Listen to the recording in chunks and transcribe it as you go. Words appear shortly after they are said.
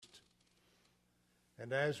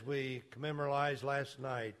And as we commemoralized last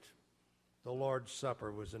night, the Lord's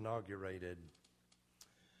Supper was inaugurated.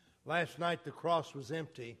 Last night the cross was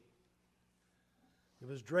empty. It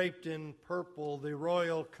was draped in purple, the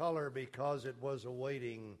royal color, because it was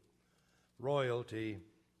awaiting royalty.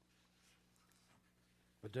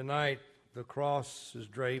 But tonight the cross is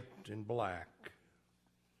draped in black,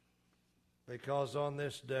 because on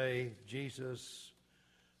this day Jesus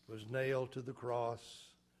was nailed to the cross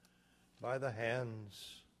by the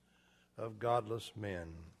hands of godless men.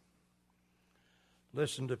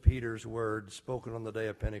 Listen to Peter's words spoken on the day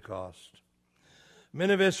of Pentecost.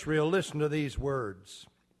 Men of Israel, listen to these words.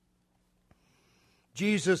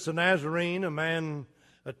 Jesus the Nazarene, a man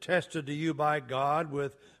attested to you by God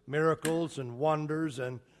with miracles and wonders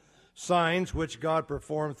and signs which God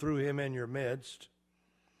performed through him in your midst,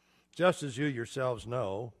 just as you yourselves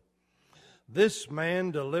know. This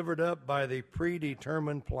man, delivered up by the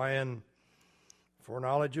predetermined plan for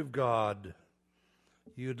knowledge of God,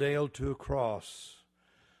 you nailed to a cross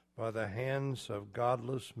by the hands of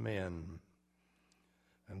godless men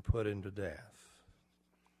and put him to death.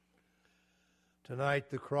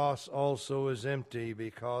 Tonight the cross also is empty,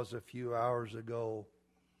 because a few hours ago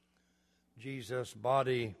Jesus'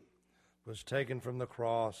 body was taken from the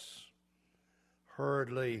cross,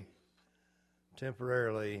 hurriedly,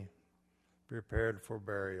 temporarily prepared for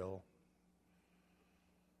burial.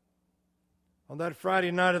 On that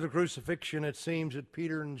Friday night of the crucifixion, it seems that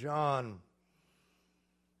Peter and John,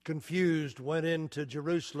 confused, went into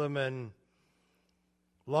Jerusalem and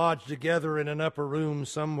lodged together in an upper room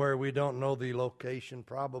somewhere. We don't know the location,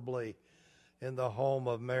 probably in the home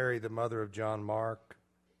of Mary, the mother of John Mark.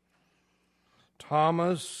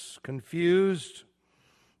 Thomas, confused,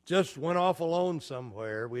 just went off alone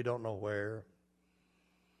somewhere. We don't know where.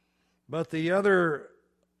 But the other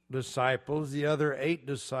disciples, the other 8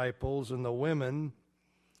 disciples, and the women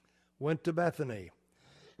went to Bethany,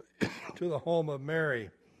 to the home of Mary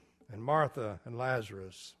and Martha and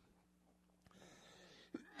Lazarus,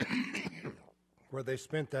 where they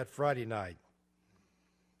spent that Friday night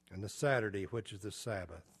and the Saturday, which is the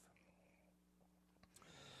Sabbath.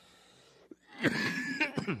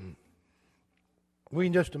 We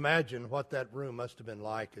can just imagine what that room must have been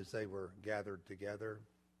like as they were gathered together,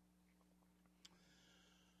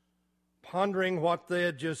 pondering what they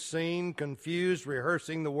had just seen, confused,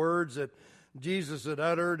 rehearsing the words that Jesus had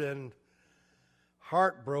uttered, and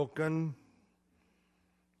heartbroken.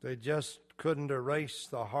 They just couldn't erase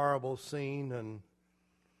the horrible scene and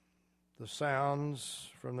the sounds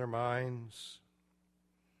from their minds.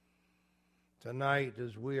 Tonight,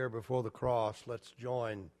 as we are before the cross, let's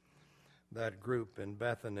join that group in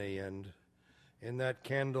Bethany, and in that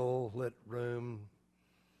candle-lit room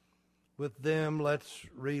with them, let's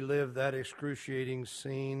relive that excruciating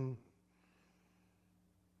scene.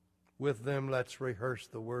 With them, let's rehearse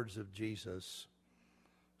the words of Jesus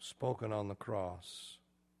spoken on the cross.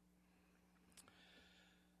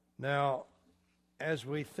 Now, as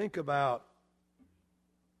we think about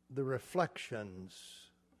the reflections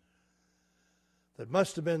that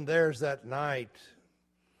must have been theirs that night,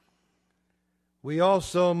 we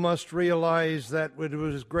also must realize that it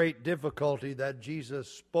was great difficulty that Jesus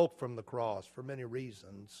spoke from the cross for many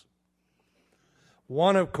reasons.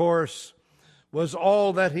 One, of course, was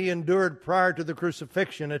all that he endured prior to the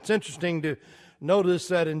crucifixion. It's interesting to notice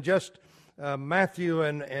that in just Matthew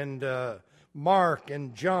and Mark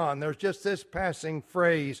and John, there's just this passing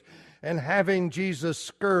phrase, and having Jesus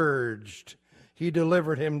scourged, he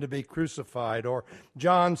delivered him to be crucified. Or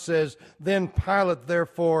John says, then Pilate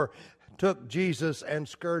therefore took Jesus and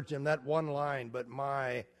scourged him. That one line, but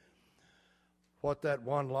what that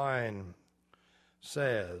one line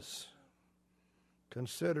says.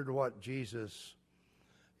 Considered what Jesus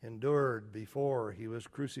endured before he was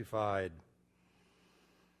crucified.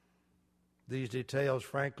 These details,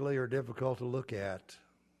 frankly, are difficult to look at.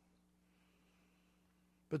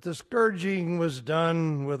 But the scourging was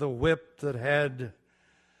done with a whip that had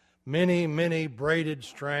many, many braided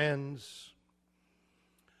strands.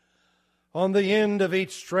 On the end of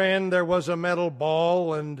each strand there was a metal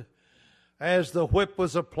ball, and as the whip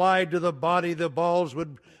was applied to the body, the balls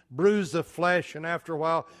would bruise the flesh and after a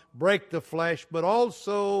while break the flesh, but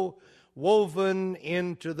also woven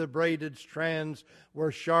into the braided strands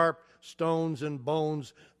were sharp stones and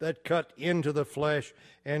bones that cut into the flesh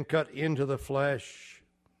and cut into the flesh.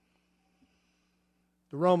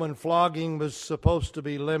 The Roman flogging was supposed to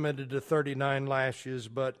be limited to 39 lashes,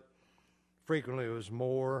 but frequently it was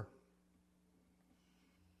more.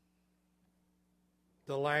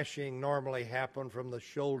 The lashing normally happened from the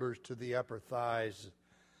shoulders to the upper thighs.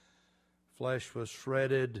 Flesh was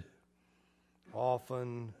shredded,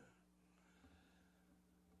 Often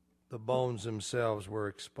the bones themselves were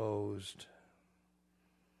exposed.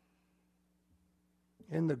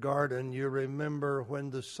 In the garden, you remember when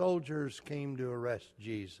the soldiers came to arrest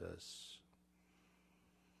Jesus.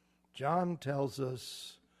 John tells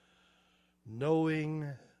us, knowing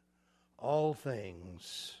all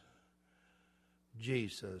things,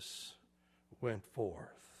 Jesus went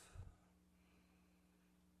forth.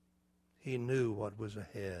 He knew what was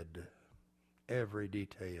ahead, every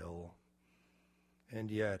detail,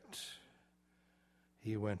 and yet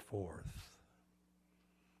he went forth.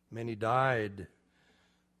 Many died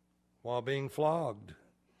while being flogged.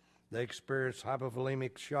 They experienced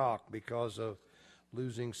hypovolemic shock because of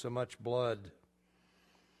losing so much blood.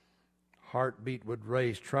 Heartbeat would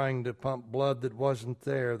race, trying to pump blood that wasn't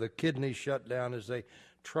there. The kidneys shut down as they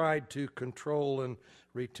tried to control and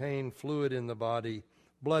retain fluid in the body.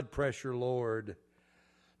 Blood pressure lowered.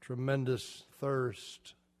 Tremendous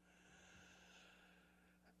thirst.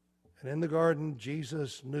 And in the garden,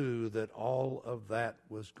 Jesus knew that all of that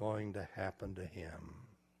was going to happen to him.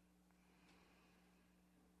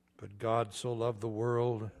 But God so loved the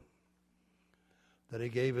world that he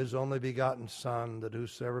gave his only begotten Son, that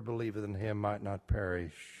whosoever believeth in him might not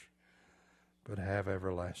perish, but have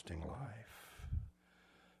everlasting life.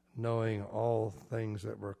 Knowing all things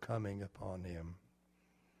that were coming upon him,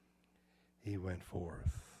 he went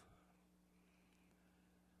forth.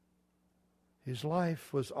 His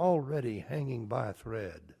life was already hanging by a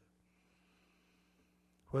thread.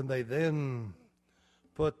 When they then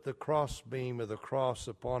put the crossbeam of the cross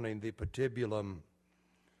upon him, the patibulum,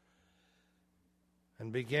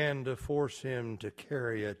 and began to force him to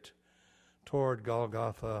carry it toward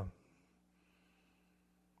Golgotha.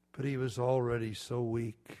 But he was already so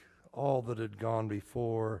weak, all that had gone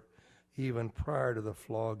before, even prior to the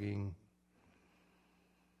flogging,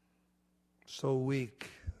 so weak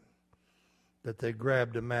that they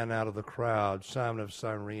grabbed a man out of the crowd, Simon of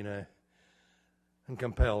Cyrene, and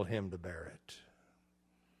compelled him to bear it.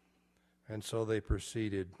 And so they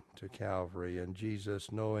proceeded to Calvary, and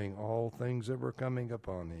Jesus, knowing all things that were coming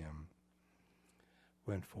upon him,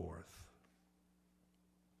 went forth.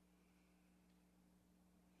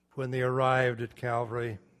 When they arrived at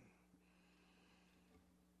Calvary,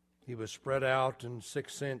 he was spread out, and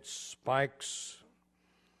 6-inch spikes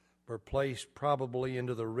were placed probably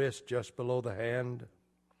into the wrist just below the hand, the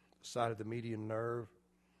side of the median nerve.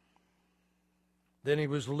 Then he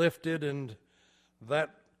was lifted, and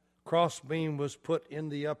that crossbeam was put in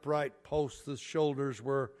the upright post. The shoulders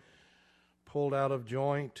were pulled out of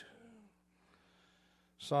joint.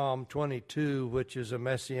 Psalm 22, which is a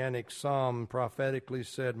messianic psalm, prophetically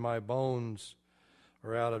said, "My bones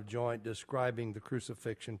are out of joint," describing the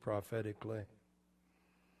crucifixion prophetically.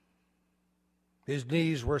 His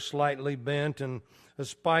knees were slightly bent and a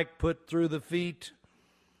spike put through the feet.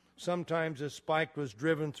 Sometimes a spike was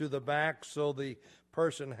driven through the back so the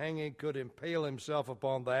person hanging could impale himself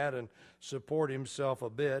upon that and support himself a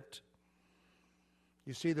bit.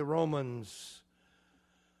 You see, the Romans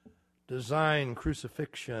designed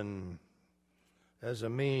crucifixion as a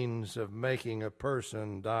means of making a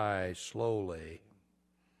person die slowly.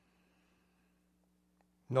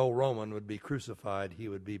 No Roman would be crucified, he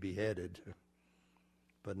would be beheaded.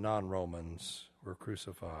 But non-Romans were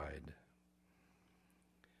crucified.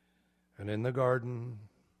 And in the garden,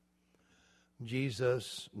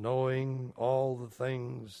 Jesus, knowing all the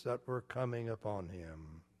things that were coming upon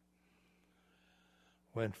him,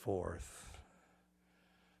 went forth,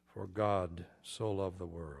 for God so loved the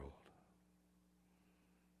world.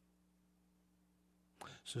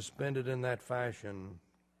 Suspended in that fashion,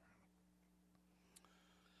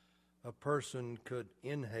 a person could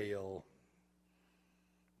inhale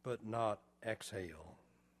but not exhale.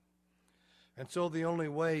 And so the only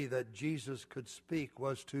way that Jesus could speak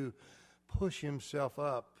was to push himself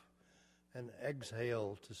up and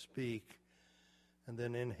exhale to speak, and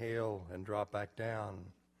then inhale and drop back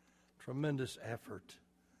down. Tremendous effort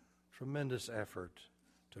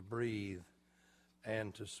to breathe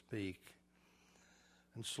and to speak.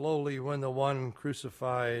 And slowly, when the one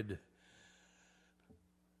crucified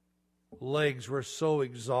legs were so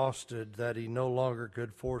exhausted that he no longer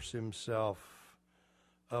could force himself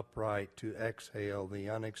upright to exhale, the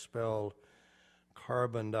unexpelled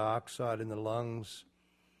carbon dioxide in the lungs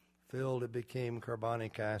filled, it became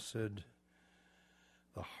carbonic acid.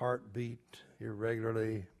 The heart beat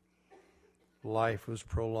irregularly. Life was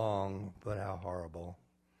prolonged, but how horrible.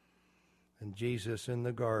 And Jesus in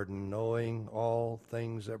the garden, knowing all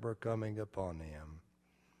things that were coming upon him,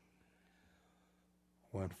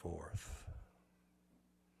 went forth.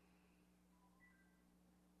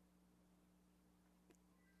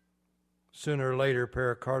 Sooner or later,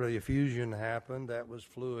 pericardial effusion happened. That was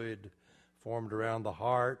fluid formed around the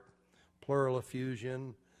heart. Pleural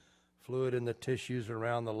effusion, fluid in the tissues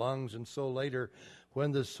around the lungs. And so later,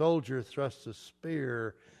 when the soldier thrust a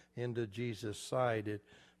spear into Jesus' side, it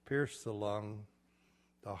pierced the lung,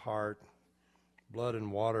 the heart. Blood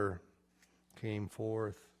and water came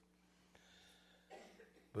forth.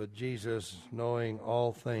 But Jesus, knowing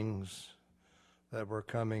all things that were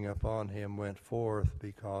coming upon him, went forth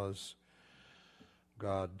because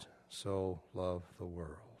God so loved the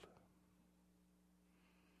world.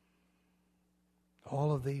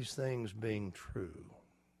 All of these things being true,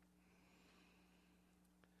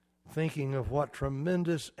 thinking of what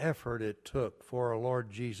tremendous effort it took for our Lord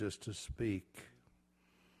Jesus to speak,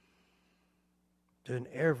 and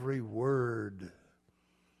every word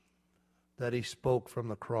that he spoke from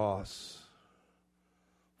the cross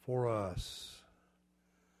for us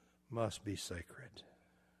must be sacred.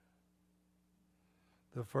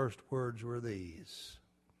 The first words were these: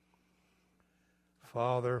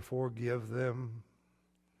 Father, forgive them,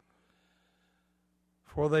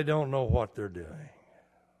 for they don't know what they're doing.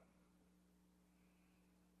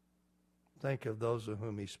 Think of those of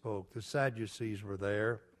whom he spoke. The Sadducees were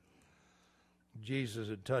there. Jesus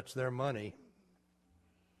had touched their money.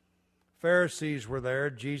 Pharisees were there.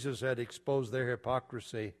 Jesus had exposed their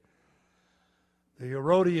hypocrisy. The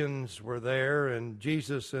Herodians were there, and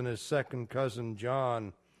Jesus and his second cousin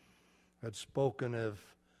John had spoken of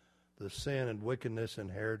the sin and wickedness in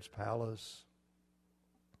Herod's palace.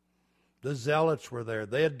 The Zealots were there.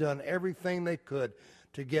 They had done everything they could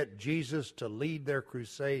to get Jesus to lead their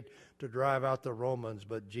crusade to drive out the Romans,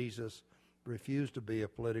 but Jesus refused to be a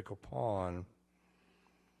political pawn.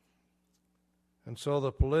 And so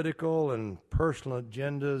the political and personal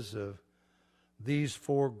agendas of these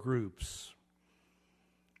four groups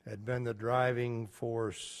had been the driving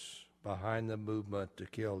force behind the movement to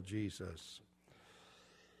kill Jesus.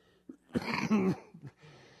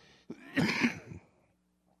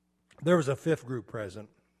 There was a fifth group present,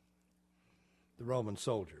 the Roman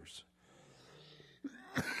soldiers.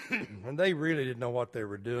 And they really didn't know what they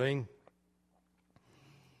were doing.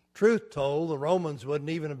 Truth told, the Romans wouldn't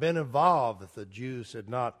even have been involved if the Jews had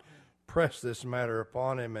not pressed this matter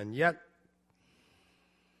upon him. And yet,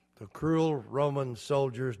 the cruel Roman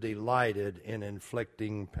soldiers delighted in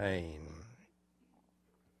inflicting pain.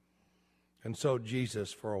 And so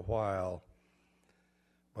Jesus, for a while,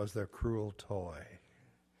 was their cruel toy.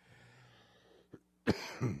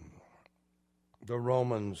 The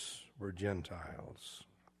Romans were Gentiles.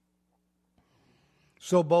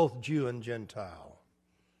 So both Jew and Gentile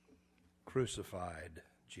crucified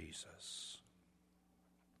Jesus.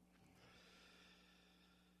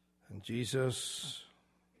 And Jesus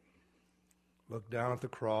looked down at the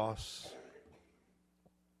cross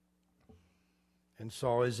and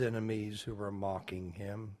saw his enemies who were mocking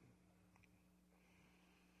him,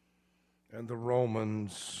 and the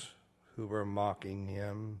Romans who were mocking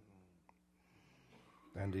him.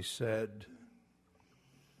 And he said,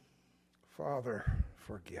 Father,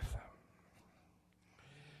 forgive them.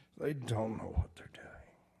 They don't know what they're doing.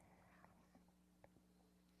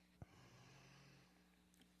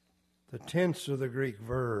 The tense of the Greek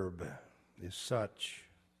verb is such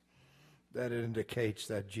that it indicates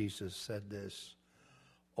that Jesus said this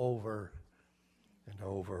over and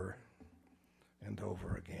over and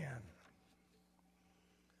over again.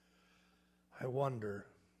 I wonder,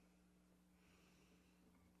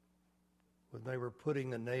 when they were putting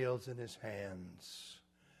the nails in his hands,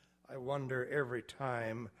 I wonder every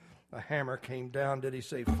time a hammer came down, did he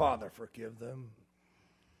say, Father, forgive them?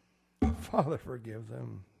 Father, forgive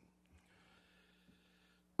them.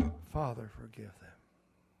 Father, forgive them.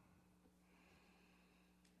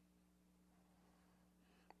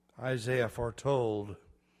 Isaiah foretold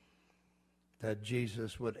that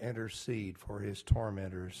Jesus would intercede for his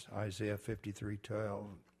tormentors. Isaiah 53:12.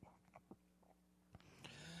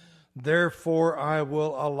 Therefore I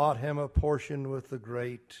will allot him a portion with the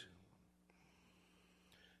great.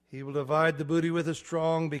 He will divide the booty with the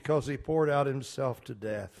strong, because he poured out himself to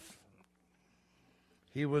death.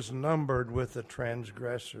 He was numbered with the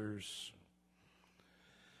transgressors,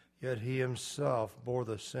 yet he himself bore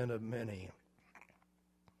the sin of many,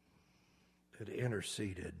 that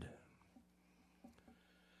interceded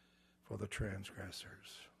for the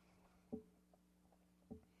transgressors.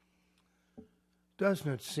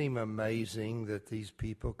 Doesn't it seem amazing that these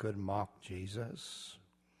people could mock Jesus?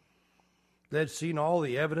 They'd seen all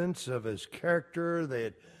the evidence of his character. They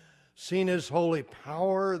had seen his holy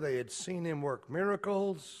power. They had seen him work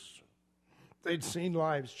miracles. They'd seen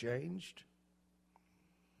lives changed.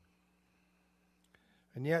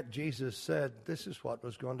 And yet Jesus said this is what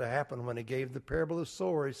was going to happen when he gave the parable of the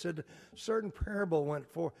sower. He said a certain parable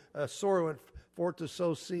a sower went forth to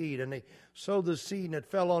sow seed, and he sowed the seed, and it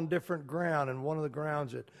fell on different ground, and one of the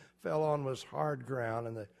grounds it fell on was hard ground,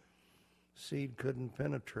 and the seed couldn't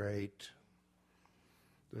penetrate.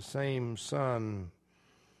 The same sun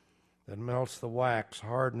that melts the wax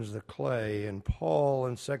hardens the clay. And Paul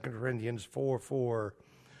in 2 Corinthians 4:4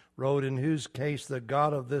 wrote, in whose case the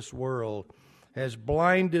God of this world has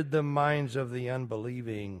blinded the minds of the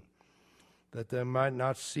unbelieving, that they might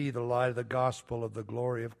not see the light of the gospel of the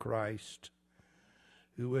glory of Christ,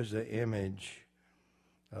 who is the image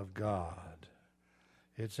of God.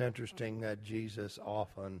 It's interesting that Jesus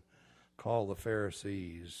often called the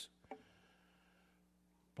Pharisees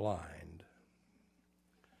blind.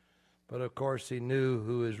 But of course he knew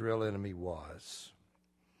who his real enemy was.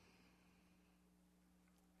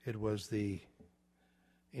 It was the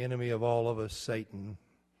enemy of all of us, Satan.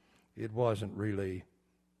 It wasn't really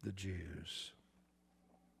the Jews.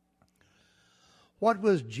 What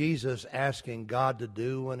was Jesus asking God to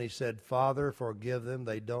do when he said, Father, forgive them,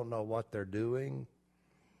 they don't know what they're doing?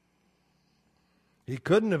 He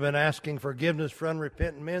couldn't have been asking forgiveness for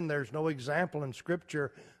unrepentant men. There's no example in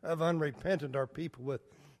Scripture of unrepentant or people with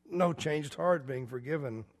no changed heart being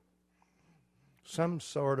forgiven. Some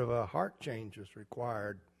sort of a heart change is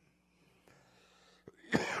required.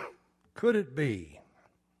 Could it be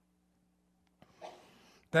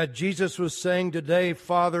that Jesus was saying today,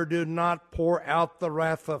 Father, do not pour out the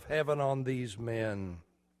wrath of heaven on these men,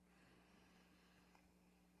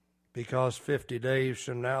 because 50 days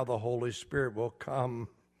from now the Holy Spirit will come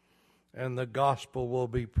and the gospel will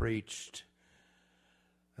be preached,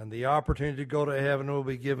 and the opportunity to go to heaven will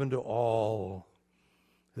be given to all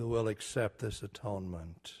who will accept this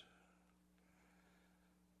atonement?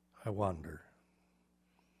 I wonder.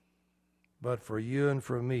 But for you and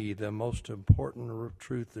for me, the most important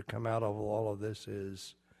truth to come out of all of this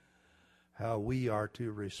is how we are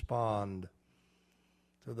to respond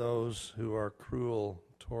to those who are cruel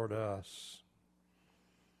toward us.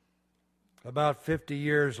 About 50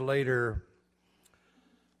 years later,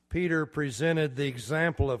 Peter presented the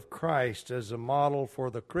example of Christ as a model for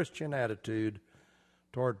the Christian attitude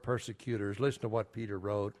toward persecutors. Listen to what Peter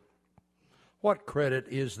wrote. What credit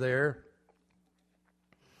is there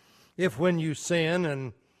if when you sin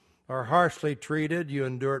and are harshly treated, you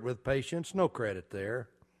endure it with patience? No credit there.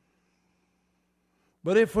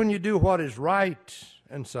 But if when you do what is right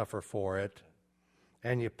and suffer for it,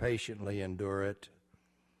 and you patiently endure it,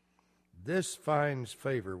 this finds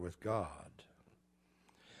favor with God.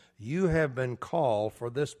 You have been called for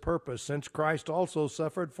this purpose, since Christ also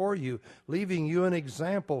suffered for you, leaving you an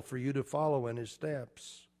example for you to follow in his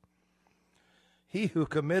steps. He who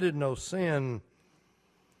committed no sin,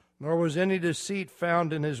 nor was any deceit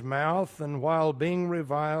found in his mouth, and while being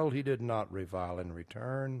reviled, he did not revile in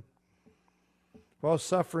return. While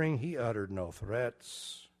suffering, he uttered no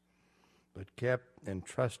threats, but kept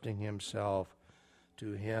entrusting himself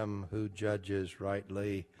to him who judges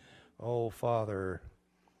rightly. Oh, Father,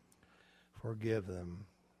 forgive them.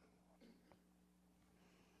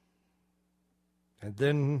 And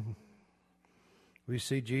then we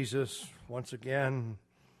see Jesus once again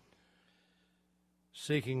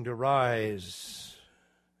seeking to rise,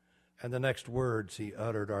 and the next words he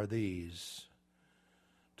uttered are these: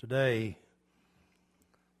 Today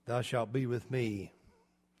thou shalt be with me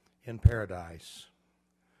in paradise.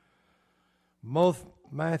 Both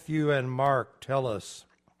Matthew and Mark tell us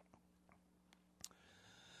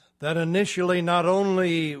that initially not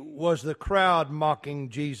only was the crowd mocking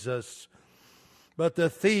Jesus, but the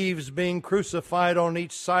thieves being crucified on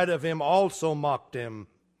each side of him also mocked him.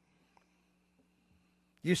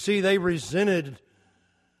 You see, they resented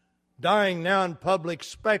dying now in public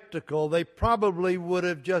spectacle. They probably would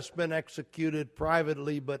have just been executed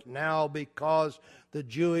privately, but now because the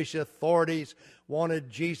Jewish authorities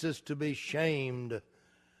wanted Jesus to be shamed,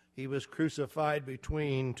 he was crucified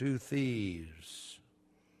between two thieves.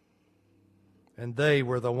 And they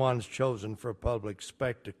were the ones chosen for public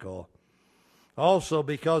spectacle. Also,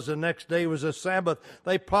 because the next day was a Sabbath,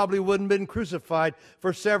 they probably wouldn't have been crucified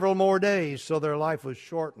for several more days, so their life was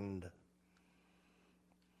shortened.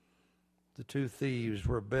 The two thieves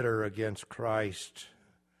were bitter against Christ,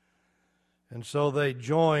 and so they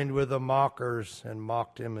joined with the mockers and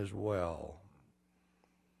mocked him as well.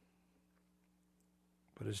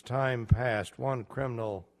 But as time passed, one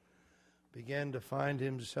criminal began to find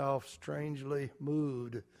himself strangely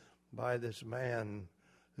moved by this man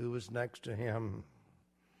who was next to him.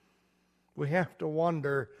 We have to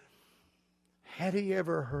wonder, had he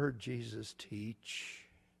ever heard Jesus teach?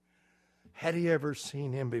 Had he ever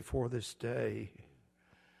seen him before this day?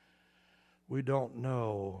 We don't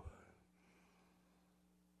know.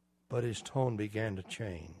 But his tone began to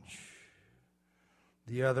change.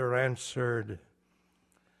 The other answered,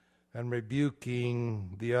 and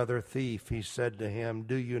rebuking the other thief, he said to him,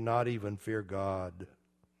 "Do you not even fear God,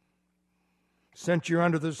 since you're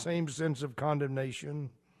under the same sense of condemnation?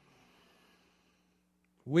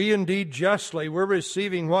 We indeed justly, we're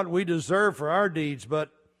receiving what we deserve for our deeds,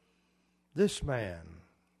 but this man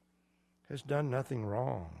has done nothing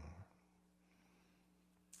wrong."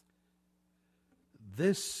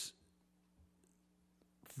 This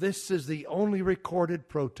is the only recorded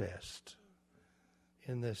protest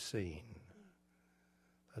in this scene.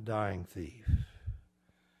 A dying thief.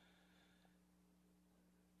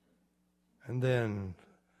 And then,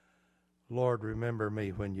 "Lord, remember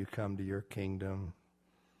me when you come to your kingdom."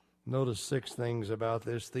 Notice 6 things about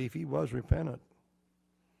this thief. He was repentant.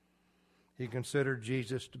 He considered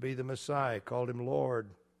Jesus to be the Messiah, called him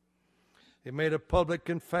Lord. He made a public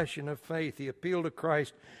confession of faith. He appealed to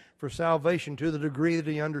Christ for salvation to the degree that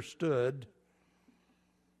he understood.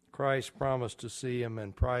 Christ promised to see him,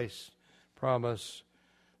 and Christ promised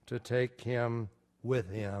to take him with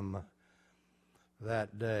him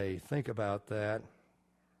that day. Think about that.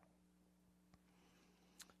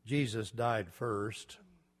 Jesus died first.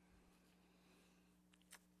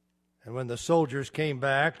 And when the soldiers came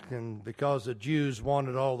back, and because the Jews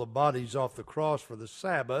wanted all the bodies off the cross for the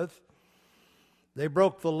Sabbath, they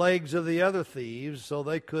broke the legs of the other thieves so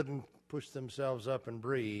they couldn't push themselves up and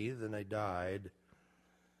breathe, and they died.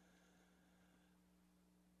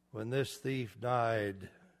 When this thief died,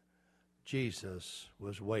 Jesus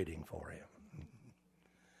was waiting for him.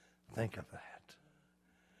 Think of that.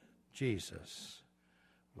 Jesus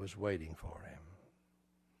was waiting for him.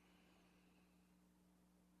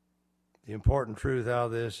 The important truth out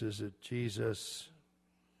of this is that Jesus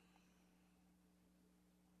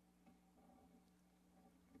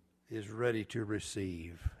is ready to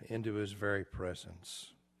receive into his very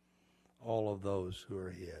presence all of those who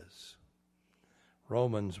are his.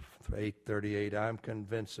 Romans 8:38, "I'm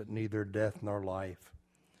convinced that neither death nor life,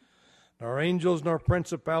 nor angels, nor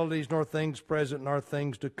principalities, nor things present, nor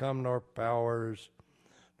things to come, nor powers,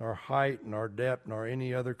 nor height, nor depth, nor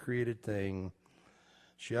any other created thing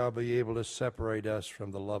shall be able to separate us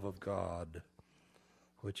from the love of God,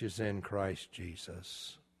 which is in Christ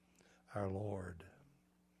Jesus, our Lord."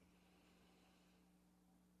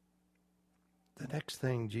 The next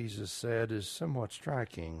thing Jesus said is somewhat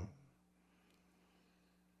striking.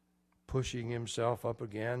 Pushing himself up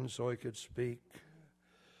again so he could speak.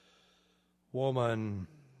 "Woman,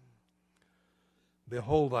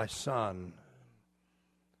 behold thy son.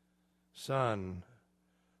 Son,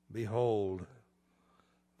 behold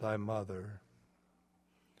thy mother."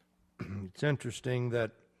 It's interesting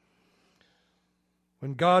that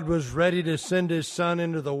when God was ready to send his Son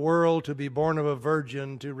into the world to be born of a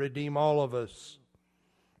virgin to redeem all of us,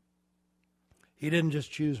 he didn't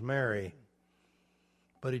just choose Mary,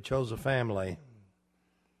 but he chose a family.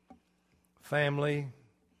 Family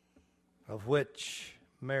of which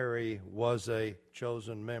Mary was a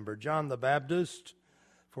chosen member. John the Baptist,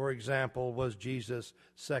 for example, was Jesus'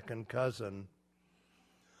 second cousin.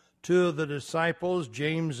 2 of the disciples,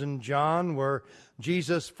 James and John, were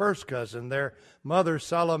Jesus' first cousin. Their mother,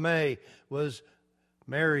 Salome, was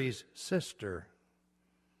Mary's sister.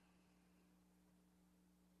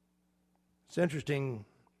 It's interesting,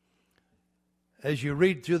 as you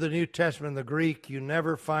read through the New Testament in the Greek, you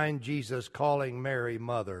never find Jesus calling Mary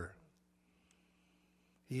mother.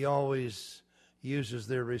 He always uses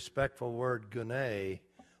the respectful word gune,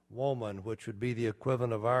 woman, which would be the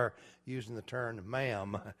equivalent of our using the term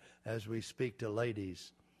ma'am as we speak to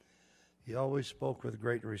ladies. He always spoke with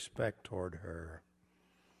great respect toward her.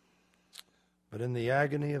 But in the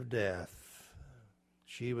agony of death,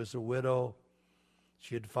 she was a widow.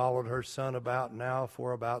 She had followed her son about now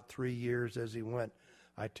for about 3 years as he went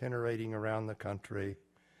itinerating around the country.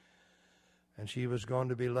 And she was going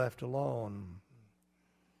to be left alone.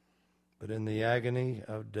 But in the agony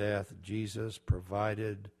of death, Jesus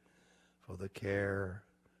provided for the care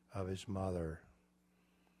of his mother.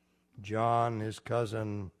 John, his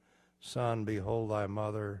cousin, "Son, behold thy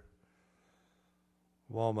mother.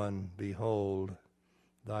 Woman, behold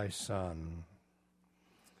thy son."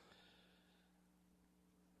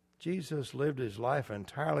 Jesus lived his life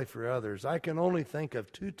entirely for others. I can only think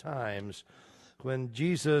of 2 times when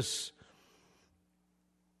Jesus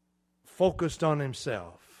focused on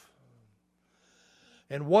himself.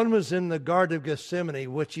 And one was in the Garden of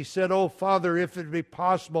Gethsemane, which he said, "Oh, Father, if it be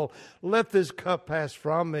possible, let this cup pass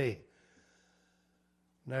from me.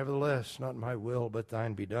 Nevertheless, not my will, but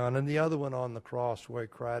thine be done. And the other one on the cross where he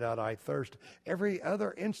cried out, I thirst. Every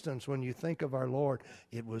other instance when you think of our Lord,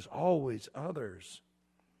 it was always others.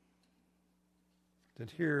 And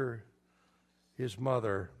here, his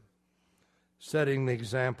mother, setting the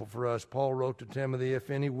example for us. Paul wrote to Timothy,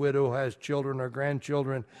 if any widow has children or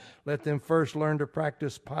grandchildren, let them first learn to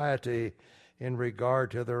practice piety in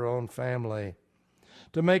regard to their own family,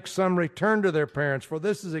 to make some return to their parents, for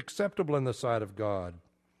this is acceptable in the sight of God.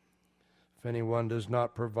 If anyone does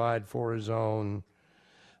not provide for his own,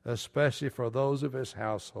 especially for those of his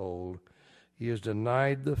household, he is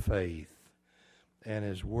denied the faith and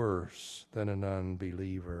is worse than an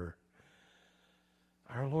unbeliever.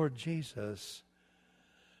 Our Lord Jesus,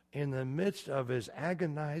 in the midst of his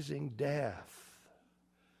agonizing death,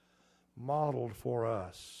 modeled for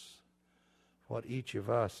us what each of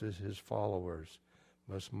us as his followers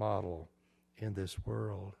must model in this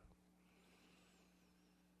world.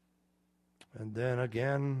 And then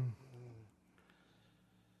again,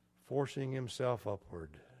 forcing himself upward.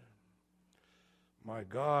 My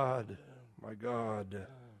God,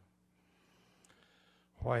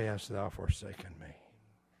 why hast thou forsaken me?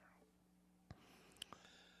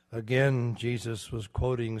 Again, Jesus was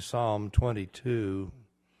quoting Psalm 22,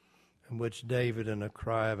 in which David, in a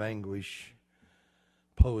cry of anguish,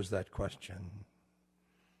 posed that question.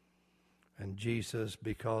 And Jesus,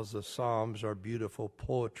 because the Psalms are beautiful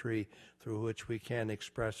poetry through which we can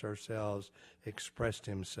express ourselves, expressed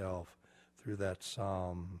himself through that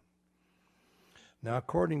psalm. Now,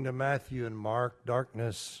 according to Matthew and Mark,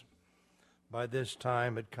 darkness by this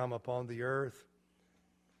time had come upon the earth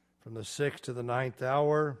from the 6th to the 9th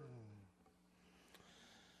hour.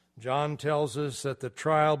 John tells us that the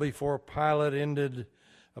trial before Pilate ended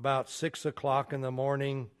about 6 o'clock in the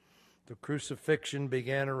morning. The crucifixion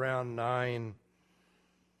began around 9,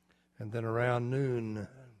 and then around noon,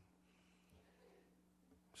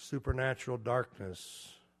 supernatural darkness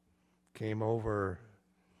came over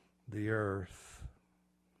the earth.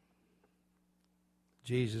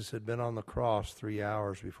 Jesus had been on the cross 3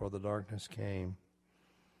 hours before the darkness came.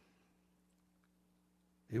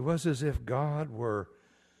 It was as if God were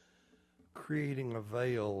creating a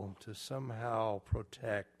veil to somehow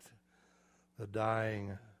protect the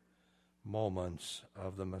dying moments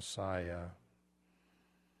of the Messiah.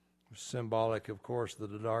 Symbolic, of course, of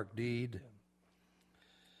the dark deed.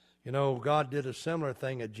 You know, God did a similar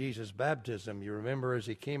thing at Jesus' baptism. You remember, as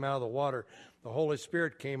he came out of the water, the Holy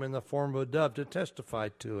Spirit came in the form of a dove to testify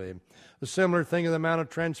to him. A similar thing in the Mount of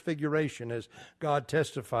Transfiguration, as God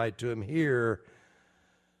testified to him. Here,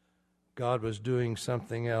 God was doing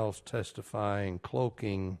something else, testifying,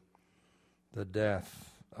 cloaking the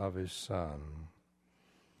death of his Son.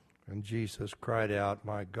 And Jesus cried out,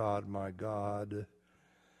 my God,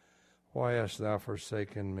 why hast thou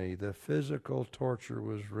forsaken me? The physical torture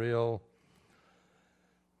was real,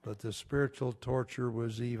 but the spiritual torture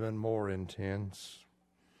was even more intense.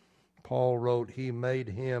 Paul wrote, he made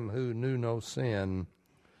him who knew no sin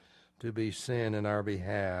to be sin in our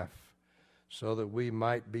behalf, so that we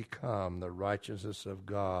might become the righteousness of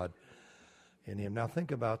God in him. Now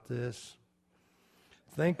think about this.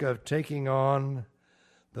 Think of taking on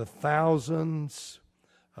the thousands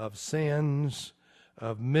of sins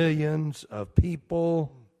of millions of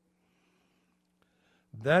people.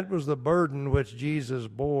 That was the burden which Jesus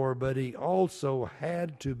bore, but he also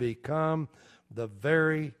had to become the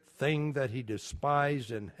very thing that he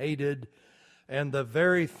despised and hated, and the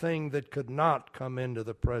very thing that could not come into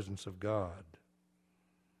the presence of God.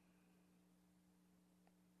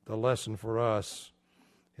 The lesson for us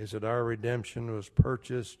is that our redemption was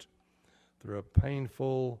purchased through a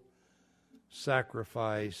painful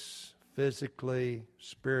sacrifice, physically,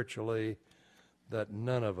 spiritually, that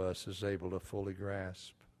none of us is able to fully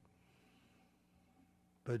grasp.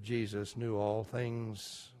 But Jesus knew all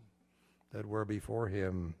things that were before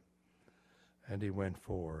him, and he went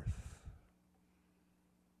forth.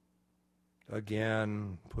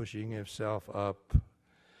 Again, pushing himself up,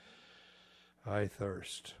 I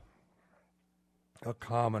thirst. A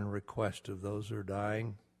common request of those who are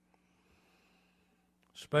dying,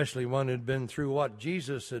 especially one who'd been through what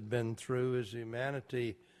Jesus had been through as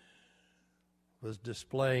humanity was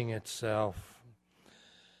displaying itself.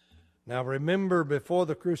 Now remember, before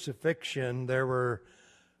the crucifixion, there were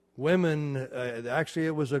women, actually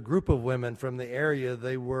it was a group of women from the area.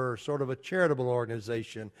 They were sort of a charitable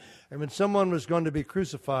organization. And when someone was going to be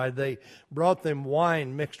crucified, they brought them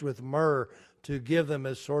wine mixed with myrrh to give them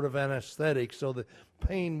as sort of anesthetic so the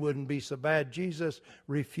pain wouldn't be so bad. Jesus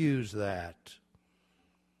refused that.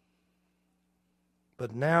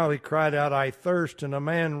 But now he cried out, I thirst, and a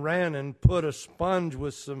man ran and put a sponge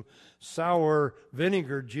with some sour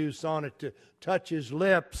vinegar juice on it to touch his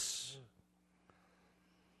lips.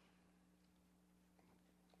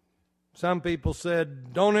 Some people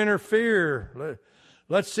said, don't interfere.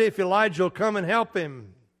 Let's see if Elijah will come and help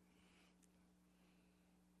him.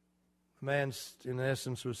 The man, in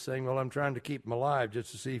essence, was saying, well, I'm trying to keep him alive just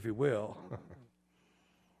to see if he will.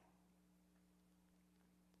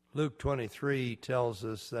 Luke 23 tells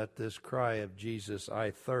us that this cry of Jesus,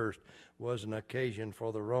 I thirst, was an occasion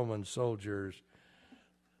for the Roman soldiers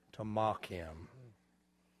to mock him.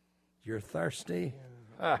 You're thirsty?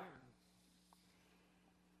 Ah.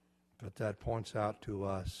 But that points out to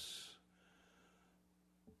us,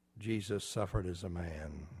 Jesus suffered as a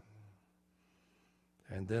man.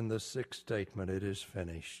 And then the sixth statement, it is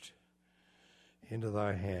finished. Into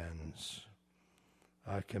thy hands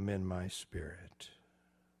I commend my spirit.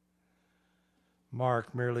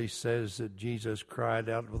 Mark merely says that Jesus cried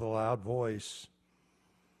out with a loud voice,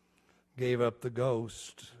 gave up the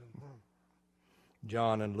ghost.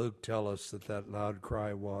 John and Luke tell us that that loud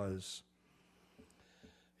cry was,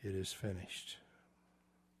 it is finished.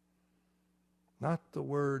 Not the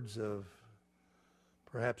words of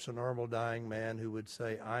perhaps a normal dying man who would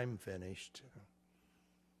say, I'm finished.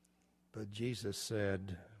 But Jesus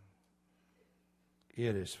said,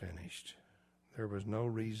 it is finished. There was no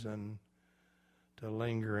reason to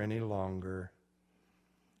linger any longer.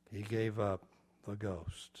 He gave up the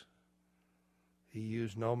ghost. He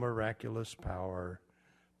used no miraculous power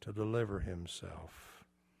to deliver himself,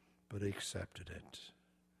 but he accepted it.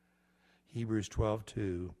 Hebrews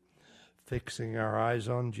 12:2, fixing our eyes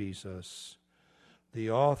on Jesus,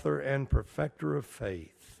 the author and perfecter of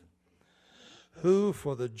faith, who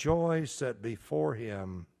for the joy set before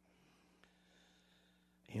him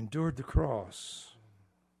endured the cross,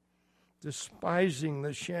 despising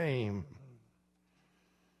the shame,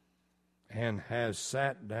 and has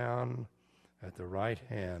sat down at the right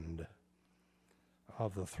hand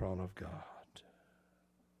of the throne of God.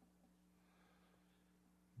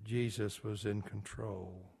 Jesus was in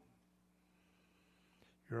control.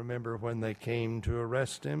 You remember when they came to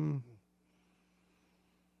arrest him?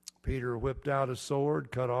 Peter whipped out a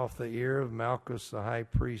sword, cut off the ear of Malchus, the high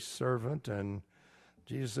priest's servant, and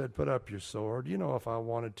Jesus said, put up your sword. You know, if I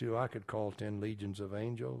wanted to, I could call 10 legions of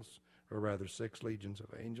angels, or rather 6 legions of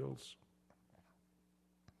angels.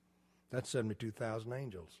 That's 72,000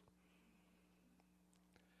 angels.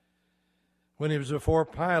 When he was before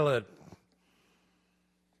Pilate,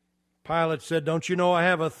 Pilate said, don't you know I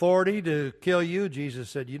have authority to kill you? Jesus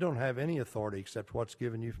said, you don't have any authority except what's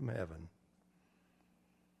given you from heaven.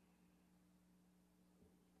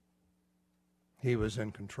 He was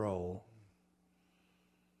in control.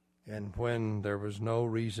 And when there was no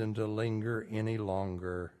reason to linger any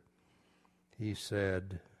longer, he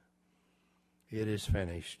said, it is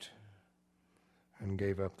finished, and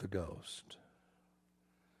gave up the ghost.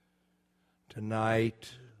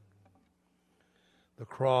 Tonight, the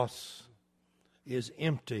cross is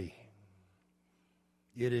empty.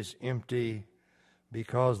 It is empty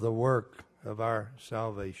because the work of our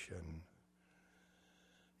salvation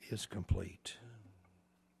is complete.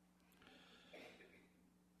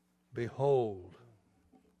 Behold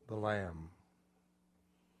the Lamb.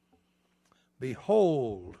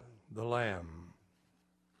 Behold the Lamb,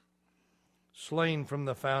 slain from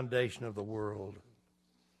the foundation of the world.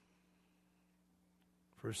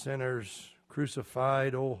 For sinners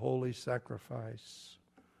crucified, O holy sacrifice.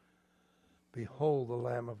 Behold the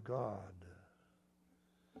Lamb of God.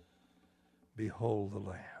 Behold the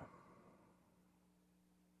Lamb.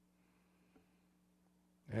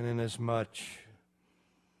 And inasmuch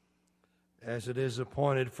as it is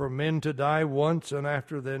appointed for men to die once, and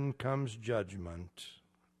after then comes judgment,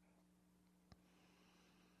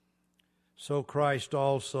 so Christ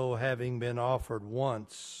also, having been offered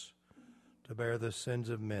once to bear the sins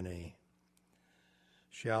of many,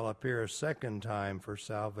 shall appear a second time for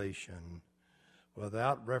salvation,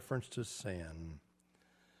 without reference to sin,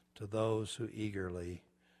 to those who eagerly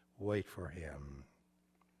wait for him.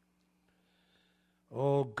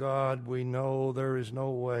 Oh God, we know there is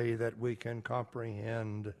no way that we can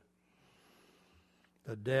comprehend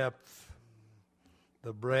the depth,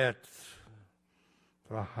 the breadth,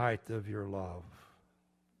 the height of your love.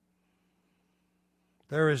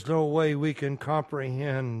 There is no way we can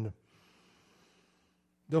comprehend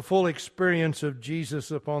the full experience of Jesus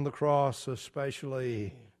upon the cross,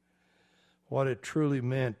 especially what it truly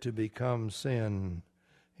meant to become sin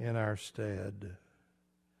in our stead.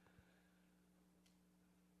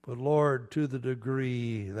 But Lord, to the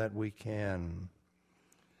degree that we can,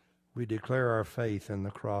 We declare our faith in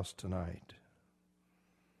the cross tonight.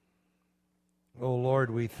 Oh Lord,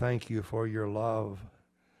 we thank you for your love,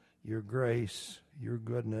 your grace, your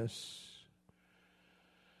goodness,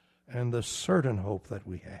 and the certain hope that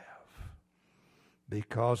we have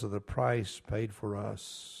because of the price paid for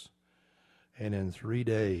us. And in 3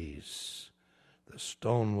 days, the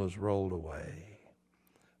stone was rolled away,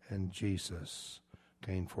 and Jesus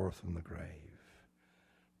came forth from the grave.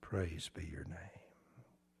 Praise be your name.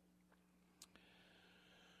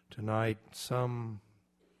 Tonight, some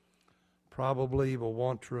probably will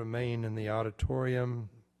want to remain in the auditorium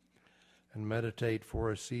and meditate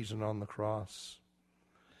for a season on the cross.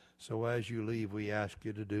 So as you leave, we ask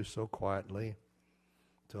you to do so quietly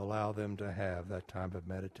to allow them to have that time of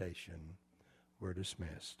meditation. We're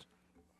dismissed.